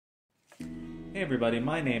Hey everybody,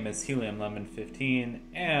 my name is Helium Lemon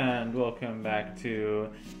 15, and welcome back to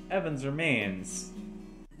Evans Remains.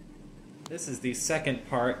 This is the second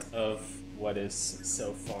part of what is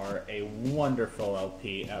so far a wonderful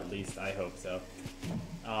LP, at least I hope so,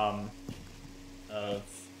 of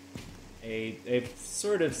a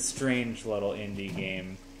sort of strange little indie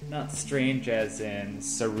game. Not strange as in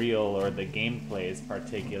surreal or the gameplay is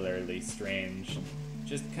particularly strange,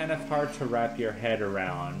 just kind of hard to wrap your head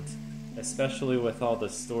around. Especially with all the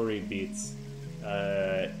story beats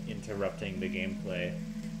interrupting the gameplay.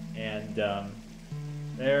 And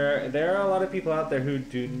there are a lot of people out there who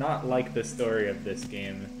do not like the story of this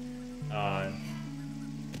game.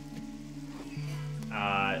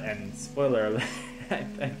 And spoiler alert,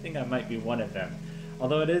 I think I might be one of them.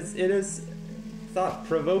 Although it is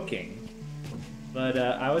thought-provoking. But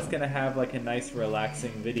I was gonna have like a nice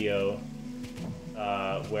relaxing video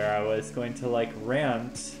where I was going to like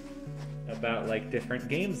rant about like different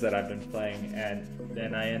games that I've been playing, and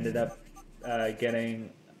then I ended up getting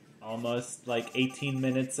almost like 18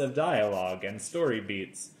 minutes of dialogue and story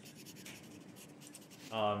beats.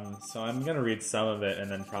 So I'm gonna read some of it and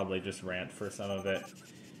then probably just rant for some of it.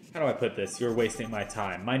 How do I put this? You're wasting my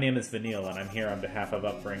time. My name is Vanille and I'm here on behalf of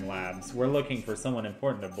Upbring Labs. We're looking for someone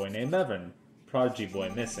important, a boy named Evan. Prodigy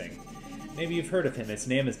boy missing. Maybe you've heard of him, his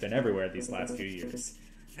name has been everywhere these last few years.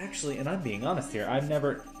 Actually, and I'm being honest here, I've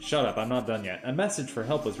never... Shut up, I'm not done yet. A message for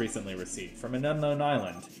help was recently received from an unknown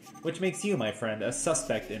island, which makes you, my friend, a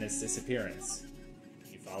suspect in his disappearance.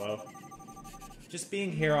 You follow? Just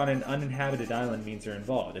being here on an uninhabited island means you're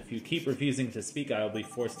involved. If you keep refusing to speak, I will be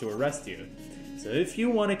forced to arrest you. So if you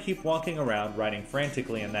want to keep walking around writing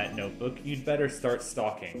frantically in that notebook, you'd better start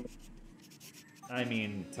stalking. I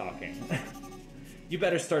mean, talking. You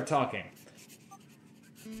better start talking.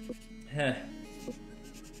 Heh.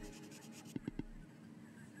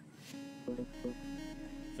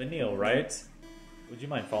 Vanille, right? Would you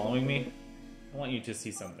mind following me? I want you to see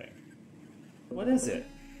something. What is it?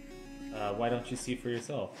 Why don't you see for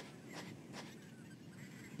yourself?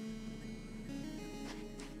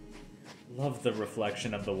 Love the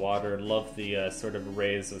reflection of the water, love the sort of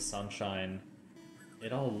rays of sunshine.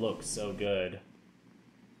 It all looks so good.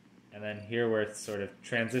 And then here we're sort of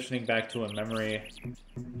transitioning back to a memory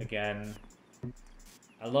again.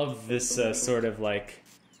 I love this sort of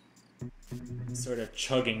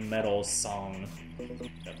chugging metal song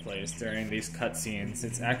that plays during these cutscenes.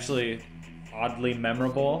 It's actually oddly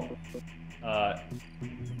memorable,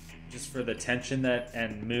 just for the tension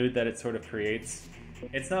and mood that it sort of creates.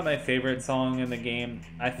 It's not my favorite song in the game.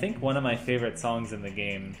 I think one of my favorite songs in the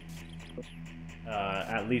game,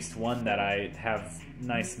 at least one that I have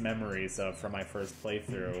nice memories of from my first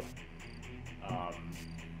playthrough,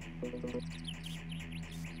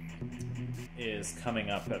 is coming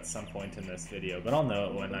up at some point in this video, but I'll know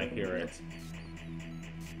it when I hear it.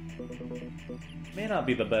 May not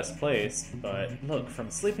be the best place, but look,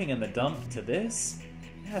 from sleeping in the dump to this,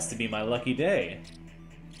 it has to be my lucky day.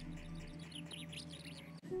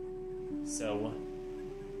 So,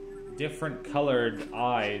 different colored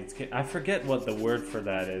eyes. I forget what the word for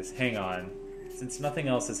that is. Hang on. Since nothing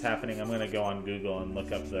else is happening, I'm gonna go on Google and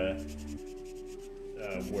look up the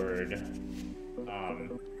word.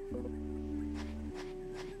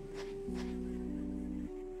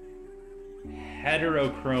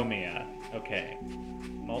 Heterochromia. Okay.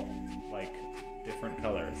 Like, different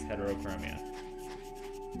colors. Heterochromia.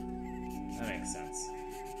 That makes sense.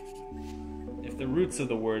 If the roots of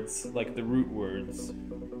the words, like the root words,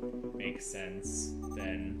 make sense,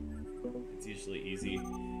 then it's usually easy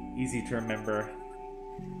to remember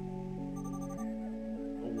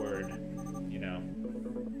a word, you know.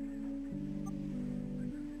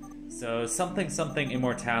 So, something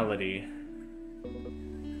immortality,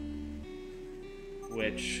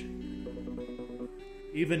 which,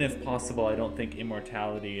 even if possible, I don't think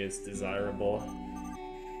immortality is desirable.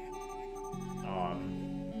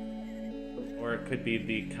 Or it could be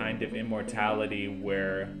the kind of immortality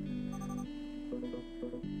where,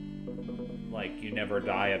 like, you never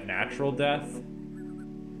die of natural death,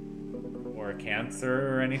 or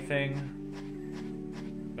cancer or anything,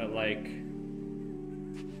 but, like,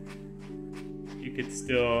 you could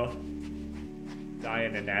still die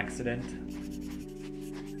in an accident.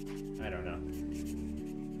 I don't know.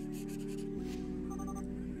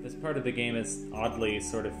 This part of the game is oddly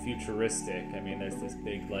sort of futuristic. I mean, there's this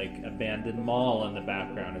big, like, abandoned mall in the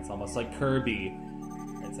background. It's almost like Kirby.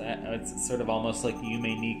 It's sort of almost like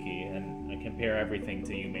Yume Nikki, and I compare everything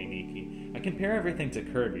to Yume Nikki. I compare everything to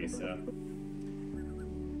Kirby, so...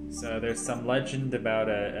 So there's some legend about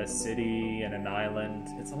a city and an island.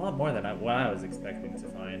 It's a lot more than what I was expecting to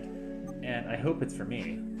find. And I hope it's for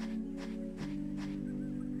me.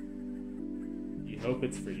 You hope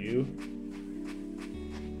it's for you?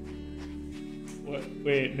 What?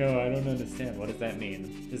 Wait, no, I don't understand. What does that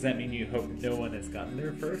mean? Does that mean you hope no one has gotten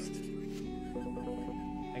there first?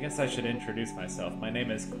 I guess I should introduce myself. My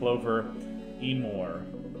name is Clover E. Moore.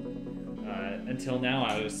 Until now,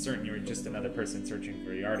 I was certain you were just another person searching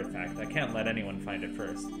for the artifact. I can't let anyone find it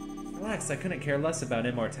first. Relax, I couldn't care less about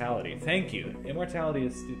immortality. Thank you. Immortality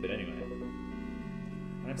is stupid anyway.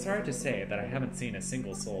 And I'm sorry to say that I haven't seen a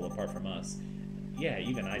single soul apart from us. Yeah,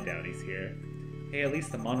 even I doubt he's here. Hey, at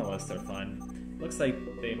least the monoliths are fun. Looks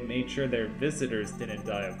like they made sure their visitors didn't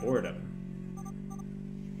die of boredom.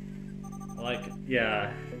 Like,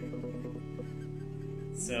 yeah.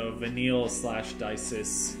 So, Vanille /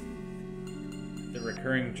 Dysis. The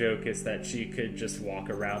recurring joke is that she could just walk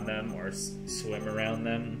around them or swim around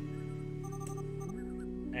them.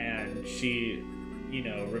 And she, you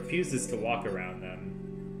know, refuses to walk around them.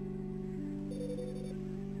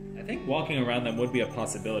 I think walking around them would be a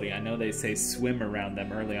possibility. I know they say swim around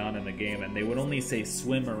them early on in the game, and they would only say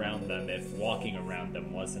swim around them if walking around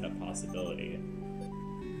them wasn't a possibility.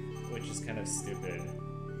 Which is kind of stupid.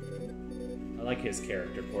 I like his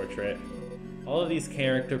character portrait. All of these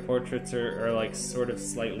character portraits are like sort of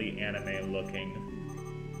slightly anime looking.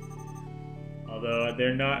 Although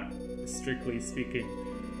they're not strictly speaking...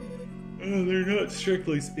 they're not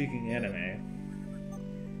strictly speaking anime.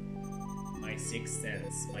 My sixth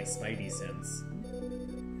sense, my spidey sense.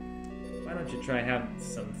 Why don't you try having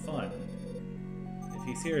some fun? If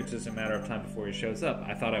he's here, it's just a matter of time before he shows up.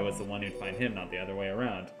 I thought I was the one who'd find him, not the other way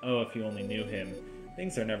around. Oh, if you only knew him.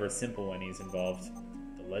 Things are never simple when he's involved.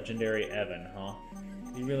 The legendary Evan, huh?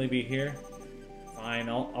 Could he really be here? Fine,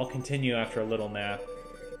 I'll continue after a little nap.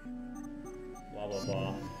 Blah, blah,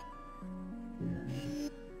 blah.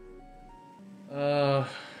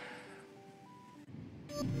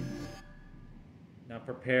 Now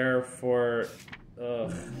prepare for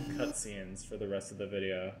cutscenes for the rest of the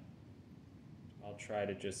video. I'll try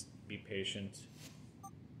to just be patient.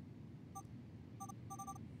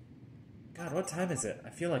 God, what time is it? I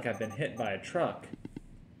feel like I've been hit by a truck.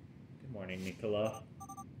 Good morning, Nicola.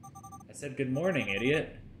 I said good morning,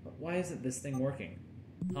 idiot. But why isn't this thing working?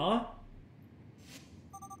 Huh?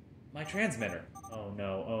 My transmitter. Oh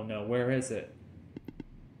no, where is it?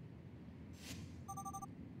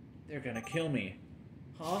 They're gonna kill me.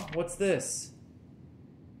 Huh? What's this?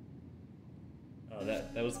 Oh,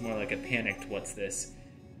 that was more like a panicked what's this.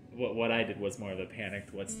 What I did was more of a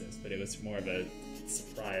panicked what's this, but it was more of a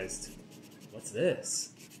surprised what's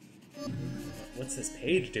this? What's this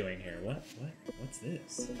page doing here? What's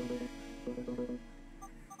this?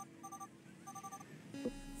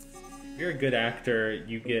 If you're a good actor,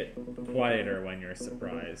 you get quieter when you're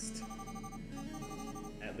surprised.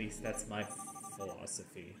 At least that's my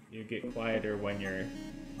philosophy. You get quieter when you're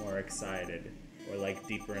more excited or like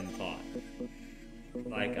deeper in thought.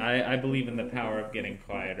 Like I believe in the power of getting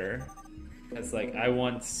quieter, because like I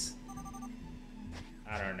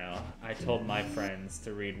don't know, I told my friends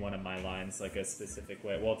to read one of my lines like a specific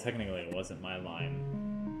way. Well, technically it wasn't my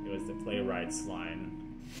line, it was the playwright's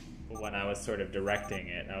line, but when I was sort of directing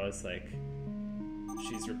it, I was like,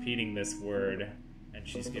 she's repeating this word and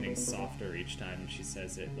she's getting softer each time she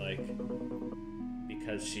says it, like,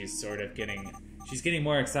 because she's sort of getting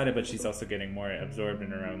more excited, but she's also getting more absorbed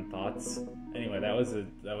in her own thoughts. Anyway, that was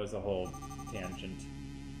a whole tangent.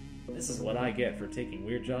 This is what I get for taking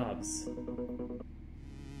weird jobs.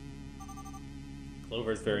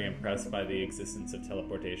 Clover's very impressed by the existence of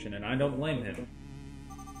teleportation, and I don't blame him.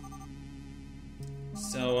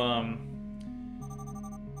 So,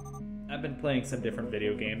 I've been playing some different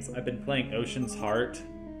video games. I've been playing Ocean's Heart,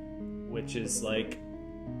 which is like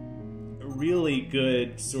a really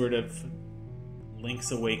good sort of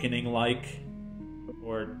Link's Awakening-like,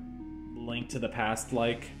 or Link to the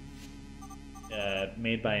Past-like,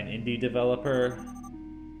 made by an indie developer.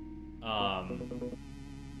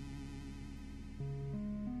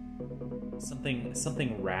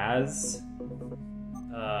 Something Raz.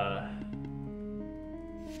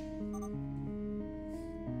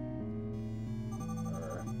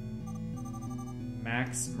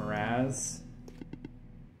 Max Mraz.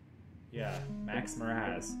 Yeah, Max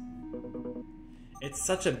Mraz. It's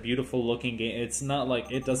such a beautiful looking game. It's not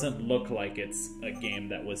like, it doesn't look like it's a game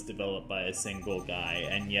that was developed by a single guy,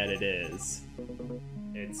 and yet it is.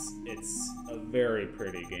 It's a very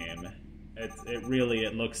pretty game.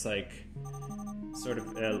 It looks like sort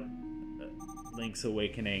of Link's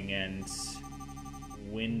Awakening and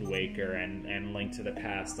Wind Waker and Link to the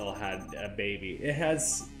Past all had a baby. It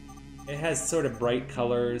has it has sort of bright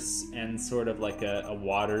colors and sort of like a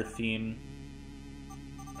water theme.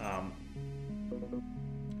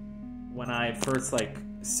 When I first like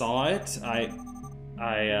saw it, I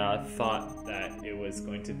thought that it was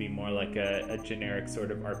going to be more like a generic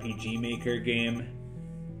sort of RPG Maker game,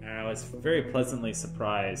 and I was very pleasantly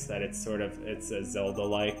surprised that it's a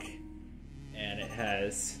Zelda-like, and it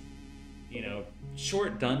has, you know,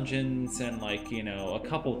 short dungeons and like, you know, a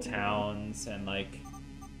couple towns, and like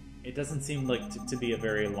it doesn't seem like to be a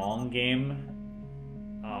very long game.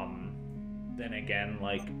 Then again,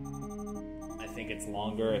 like I think it's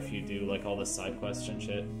longer if you do like all the side quests and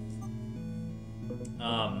shit.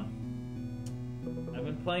 I've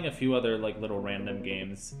been playing a few other like little random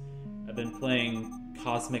games. I've been playing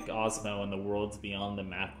Cosmic Osmo and the Worlds Beyond the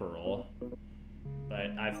Mackerel,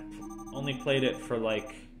 but I've only played it for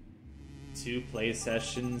like 2 play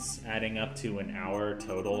sessions, adding up to an hour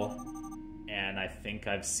total, and I think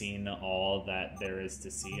I've seen all that there is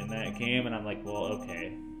to see in that game, and I'm like, well,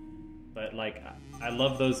 okay. But like, I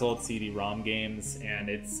love those old CD-ROM games, and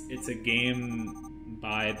it's a game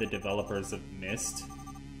by the developers of Myst,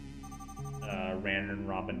 Rand and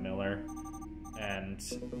Robin Miller, and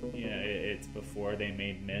you know, it's before they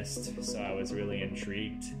made Myst, so I was really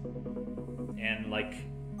intrigued. And like,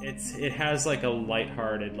 it has like a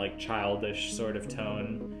lighthearted, like childish sort of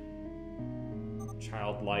tone,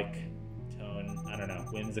 childlike tone. I don't know,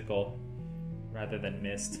 whimsical, rather than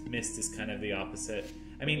Myst. Myst is kind of the opposite.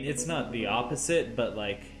 I mean, it's not the opposite, but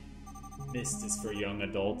like Myst is for young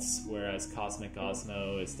adults, whereas Cosmic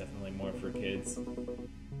Osmo is definitely more for kids.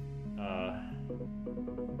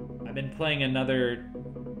 I've been playing another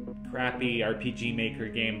crappy RPG Maker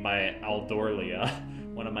game by Aldorlia,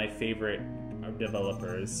 one of my favorite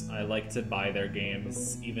developers. I like to buy their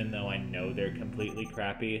games, even though I know they're completely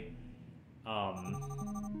crappy.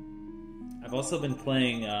 I've also been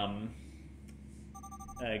playing a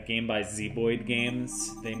game by Zeboyd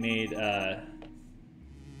Games. They made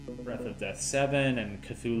Breath of Death 7 and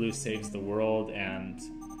Cthulhu Saves the World, and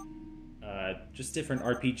just different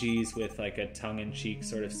RPGs with like a tongue-in-cheek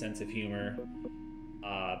sort of sense of humor.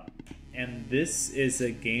 And this is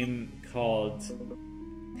a game called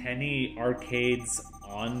Penny Arcade's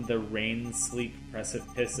On the Rain-Sleep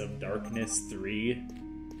Precipice of Darkness 3,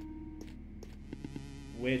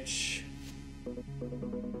 which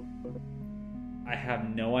I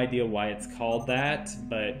have no idea why it's called that,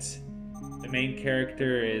 but the main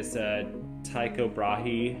character is Tycho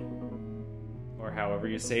Brahe, or however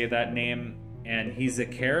you say that name, and he's a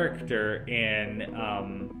character in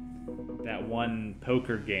that one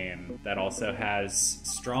poker game that also has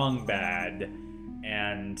Strong Bad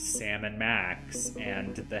and Sam and Max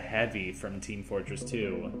and the Heavy from Team Fortress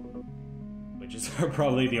 2, which is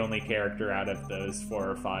probably the only character out of those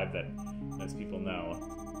 4 or 5 that most people know.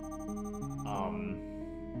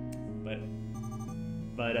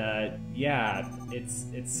 Yeah,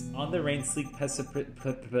 it's on the rain-sleek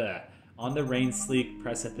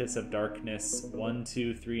precipice of darkness 1,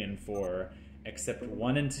 2, 3, and 4. Except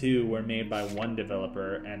 1 and 2 were made by one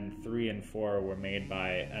developer, and 3 and 4 were made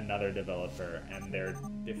by another developer, and they're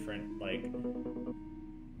different, like,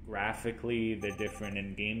 graphically, they're different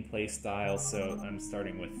in gameplay style, so I'm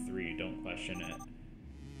starting with 3, don't question it.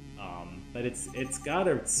 But it's got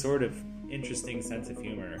a sort of interesting sense of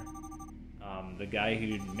humor. The guy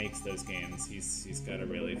who makes those games, he's got a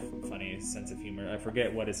really funny sense of humor. I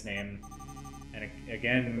forget what his name, and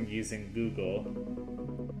again, using Google,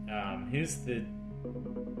 who's the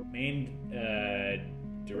main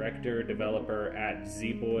director, developer at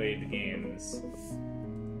Zeboyd Games?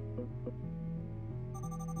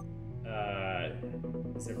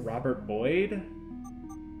 Is it Robert Boyd?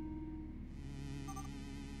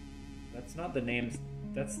 That's not the name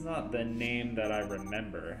that I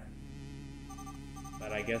remember.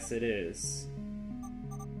 But I guess it is.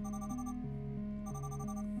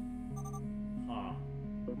 Huh.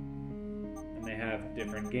 And they have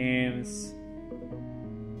different games.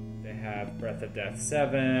 They have Breath of Death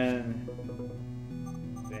 7.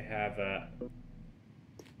 They have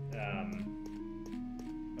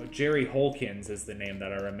Jerry Holkins is the name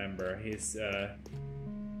that I remember. He's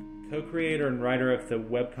co-creator and writer of the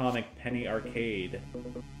webcomic Penny Arcade.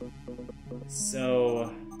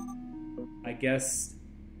 So I guess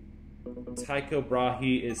Tycho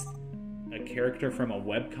Brahe is a character from a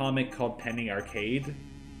webcomic called Penny Arcade.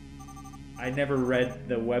 I never read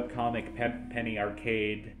the webcomic Penny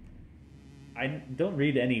Arcade. I don't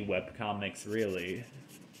read any webcomics, really.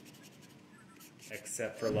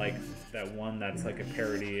 Except for, like, that one that's like a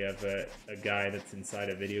parody of a guy that's inside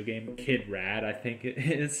a video game. Kid Rad, I think it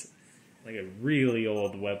is. Like a really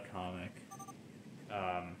old webcomic.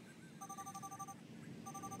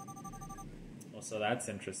 So that's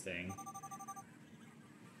interesting.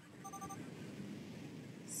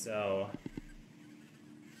 So...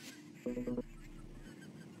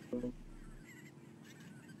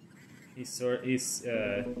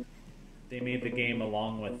 they made the game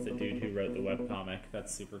along with the dude who wrote the webcomic.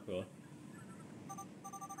 That's super cool.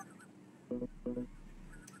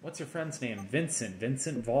 What's your friend's name? Vincent.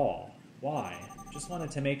 Vincent Vall. Why? Just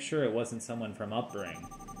wanted to make sure it wasn't someone from Upbring.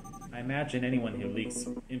 I imagine anyone who leaks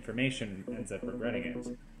information ends up regretting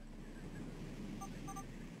it.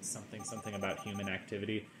 Something about human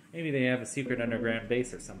activity. Maybe they have a secret underground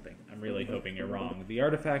base or something. I'm really hoping you're wrong. The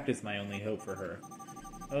artifact is my only hope for her.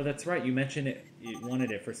 Oh, that's right. You mentioned it. You wanted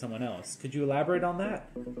it for someone else. Could you elaborate on that?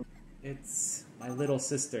 It's my little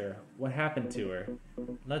sister. What happened to her?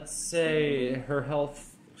 Let's say her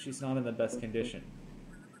health, she's not in the best condition.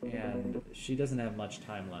 And she doesn't have much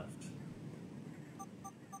time left.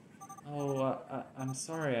 Oh, I'm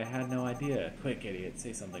sorry. I had no idea. Quick, idiot.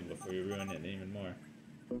 Say something before you ruin it even more.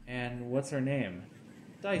 And what's her name?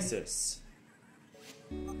 Dysis.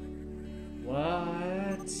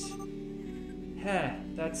 What? Heh,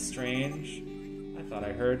 that's strange. I thought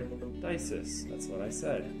I heard Dysis. That's what I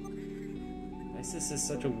said. Dysis is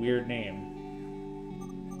such a weird name.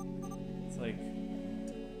 It's like...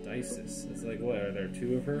 Dysis. It's like, what, are there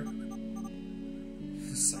two of her?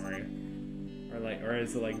 Sorry. Or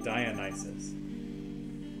is it like Dionysus?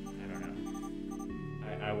 I don't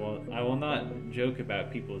know. I will not joke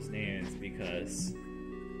about people's names because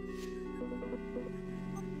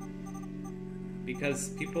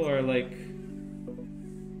people are like...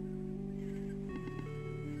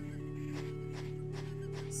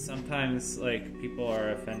 Sometimes, like, people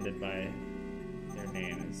are offended by their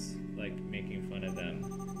names, like, making fun of them.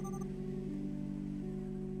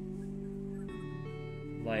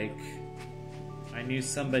 Like, I knew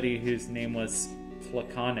somebody whose name was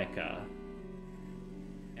Placonica,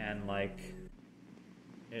 and, like,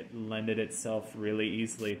 it lended itself really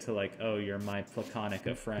easily to, like, oh, you're my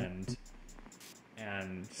Placonica friend.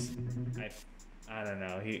 And I don't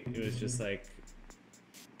know, it was just, like...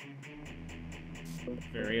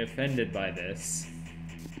 very offended by this,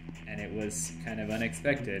 and it was kind of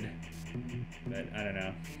unexpected, but I don't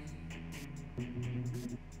know.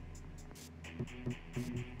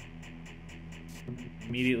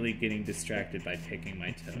 Immediately getting distracted by picking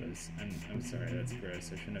my toes. I'm sorry, that's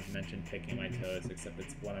gross. I shouldn't have mentioned picking my toes, except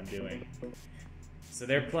it's what I'm doing. So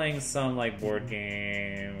they're playing some like board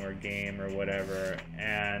game or whatever,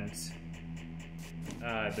 and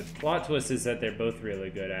the plot twist is that they're both really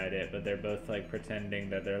good at it, but they're both like pretending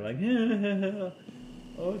that they're like,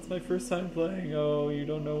 oh, it's my first time playing, oh, you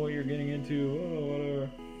don't know what you're getting into, oh, whatever.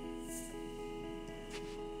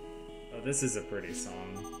 Oh, this is a pretty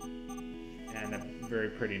song, and a very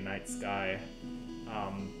pretty night sky.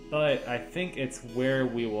 But I think it's where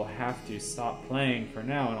we will have to stop playing for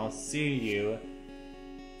now, and I'll see you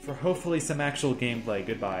for hopefully some actual gameplay.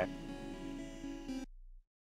 Goodbye.